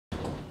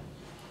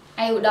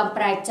ឯឧត្តម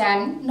ប្រាជ្ញា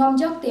នាំ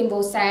យកទាន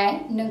វោសា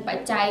និងប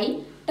ច្ច័យ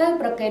ទៅ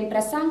ប្រគេនព្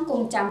រះសង្ឃគ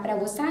ង់ចាំព្រះ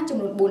វោសាចំ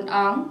នួន4អ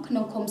ង្គក្នុ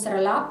ងឃុំស្រ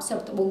ឡប់ស្រុ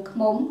កត្បូងឃ្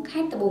មុំខេ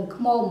ត្តត្បូង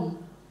ឃ្មុំ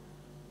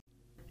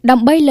ដើ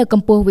ម្បីលើកក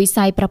ម្ពស់វិ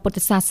ស័យព្រះពុទ្ធ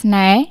សាស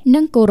នានិ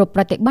ងគោរព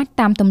ប្រតិបត្តិ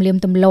តាមទំនៀម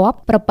ទម្លាប់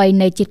ប្រពៃ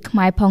ណីជាតិខ្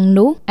មែរផង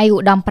នោះឯឧ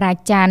ត្តមប្រា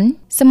ជ្ញា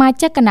សមា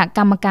ជិកគណៈក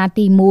ម្មការ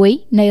ទី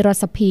1នៃរដ្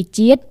ឋសភា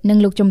ជាតិនិង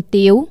លោកជំ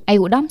ទាវឯ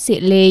ឧត្តមសៀក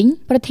លេង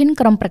ប្រធាន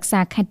ក្រុមប្រឹក្សា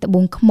ខេត្តត្បូ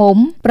ងឃ្មុំ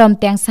ព្រម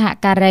ទាំងសហ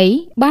ការី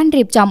បាន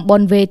រៀបចំបុ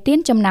ណ្យវេទាន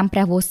ចំណាំព្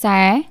រះវស្សា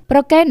ប្រ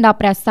គេនដល់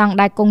ព្រះសង្ឃ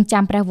ដែលគង់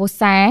ចាំព្រះវស្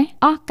សា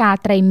អស់កាល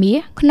ត្រីមាស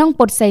ក្នុង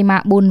ពុទ្ធសីមា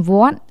4វ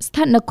ត្តស្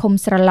ថិតនៅឃុំ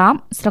ស្រឡប់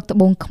ស្រុកត្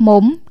បូងឃ្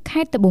មុំ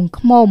ខេត្តត្បូង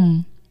ឃ្មុំ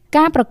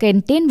ការប្រគេន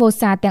ទានវោ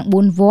សាទាំង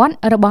4វត្ត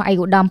របស់ឯ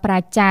កឧត្តមប្រា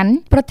ជ្ញា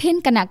ប្រធាន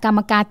គណៈកម្ម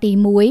ការទី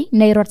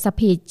1នៃរដ្ឋស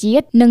ភាជា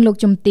តិនិងលោក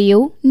ជំទាវ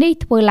នេះ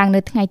ធ្វើឡើង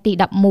នៅថ្ងៃទី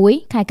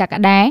11ខែកក្ក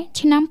ដា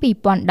ឆ្នាំ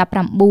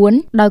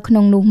2019ដោយក្នុ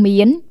ងនោះមា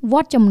នវ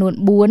ត្តចំនួន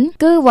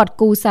4គឺវត្ត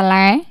គូសា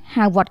ឡា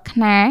ហៅវត្តខ្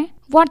នា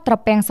វត្តត្រ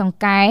ពាំងសង្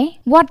កែ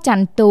វត្តច័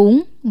ន្ទទូង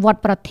វត្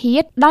តប្រធា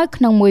តដោយ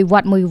ក្នុងមួយវ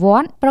ត្ត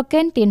ប្រគេ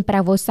នទានព្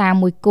រះវស្សា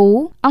1គូ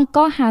អង្ក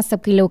រ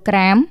50គីឡូក្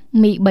រាម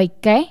មី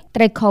3កេស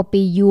ត្រីខ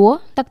2យួរ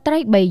ទឹកត្រី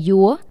3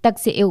យួរទឹក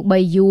ស៊ីអ៊ីវ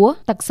3យួរ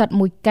ទឹកសុទ្ធ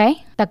1កេស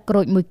ទឹកក្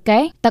រូច1កេ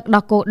សទឹក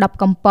ដោះគោ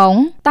10កំប៉ុង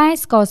តែ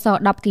ស្ករស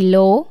10គី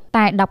ឡូ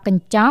តែ10ក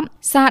ញ្ចប់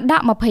សាដា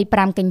ក់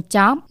25កញ្ច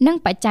ប់និង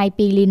បច្ច័យ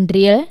2លាន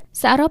រៀល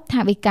សរុបថ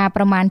វិកា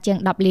ប្រមាណជាង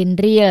10លាន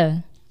រៀ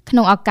លក្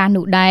នុងឱកាស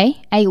នោះដែរ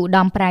ឯកឧត្ត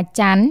មប្រាជ្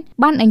ញា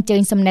បានអញ្ជើ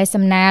ញសំណេះ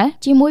សំណាល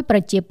ជាមួយប្រ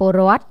ជាពល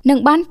រដ្ឋនិង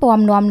បានពំ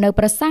នាំនៅ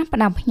ប្រសាសន៍ផ្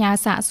ដាំផ្ញើ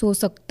សាកសួរ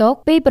សុខទុក្ខ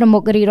ពីប្រមុ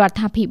ខរាជរដ្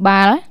ឋាភិ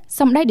បាល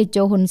សម្ដេចតេ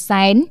ជោហ៊ុន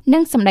សែននិ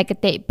ងសម្ដេចគ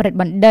តិប្រិទ្ធ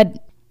បណ្ឌិត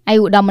ឯ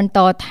កឧត្តមបន្ត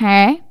ថា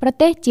ប្រ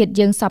ទេសជាតិ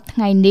យើងសពថ្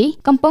ងៃនេះ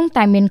កំពុង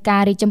តែមានកា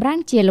ររីកចម្រើន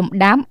ជាលំ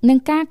ដាប់និង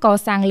ការក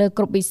សាងលើ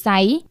គ្រប់វិស័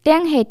យទាំ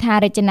ងហេដ្ឋា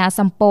រចនា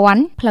សម្ព័ន្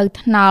ធផ្លូវ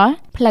ថ្នល់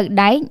ផ្លូវ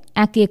ដែក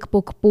អគារខ្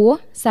ពស់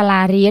សា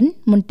លារៀន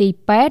មន្ទីរ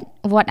ពេទ្យ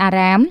វត្តអា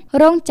រាម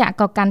រោងចក្រ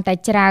ក៏កាន់តែ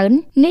ច្រើន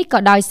នេះក៏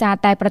ដោយសារ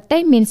តែប្រទេស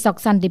មានសុខ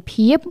សន្តិ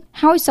ភាព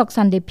ហើយសុខស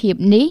ន្តិភាព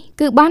នេះ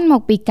គឺបានម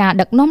កពីការ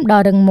ដឹកនាំដ៏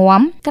រឹង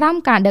មាំក្រោម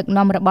ការដឹក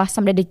នាំរបស់ស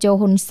ម្ដេចតេជោ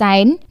ហ៊ុនសែ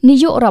ននា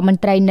យករដ្ឋម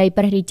ន្ត្រីនៃ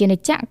ព្រះរាជាណា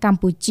ចក្រកម្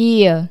ពុជា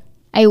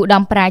ឯកឧត្ត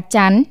មប្រាជ្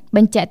ញាប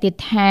ញ្ជាក់ទៀត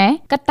ថា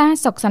កត្តា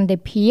សុខសន្តិ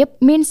ភាព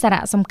មានសា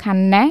រៈសំខា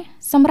ន់ណាស់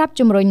សម្រាប់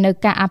ជំរុញនៅ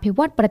ការអភិវ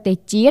ឌ្ឍប្រទេស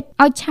ជាតិ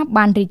ឲ្យឆាប់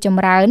បានរីកច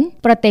ម្រើន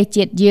ប្រទេស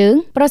ជាតិយើង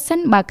ប្រសិន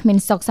បើគ្មាន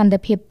សុខសន្តិ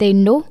ភាពទេ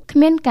នោះគ្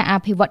មានការអ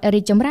ភិវឌ្ឍ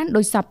រីកចម្រើន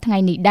ដូចសពថ្ងៃ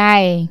នេះដែ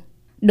រ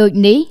ដូច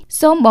នេះ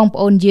សូមបងប្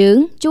អូនយើង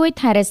ជួយ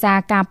ថែរក្សា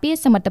ការពារ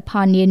សមិទ្ធផ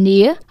លនា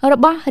នារ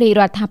បស់រាជ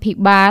រដ្ឋាភិ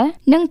បាល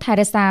និងថែ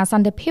រក្សាស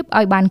ន្តិភាព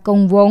ឲ្យបានគ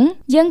ង់វង្ស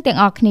យើងទាំង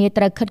អស់គ្នា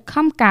ត្រូវខិត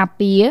ខំការ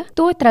ពារ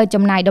ទោះត្រូវ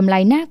ចំណាយតម្លៃ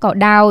ណាក៏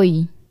ដោយ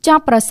ច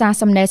ប់ប្រសាសន៍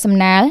សំណេះសំ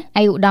ណាល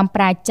ឯកឧត្តម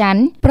ប្រាជ្ញា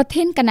ប្រ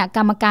ធានគណៈក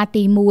ម្មការ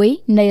ទី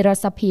1នៃរដ្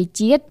ឋសភា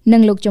ជាតិនិ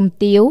ងលោកជំ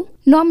ទាវ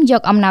នាំយ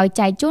កអំណោយ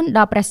ចែកជូនដ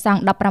ល់ព្រះសង្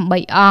ឃ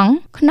18អង្គ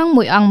ក្នុង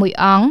មួយអង្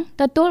គ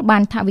ទទួលបា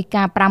នថវិ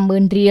កា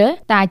50000រៀល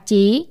តា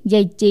ជី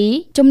យាយជី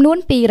ចំនួន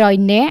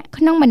200នាក់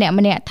ក្នុងម្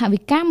នាក់ថវិ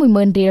កា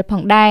10000រៀលផ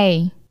ងដែរ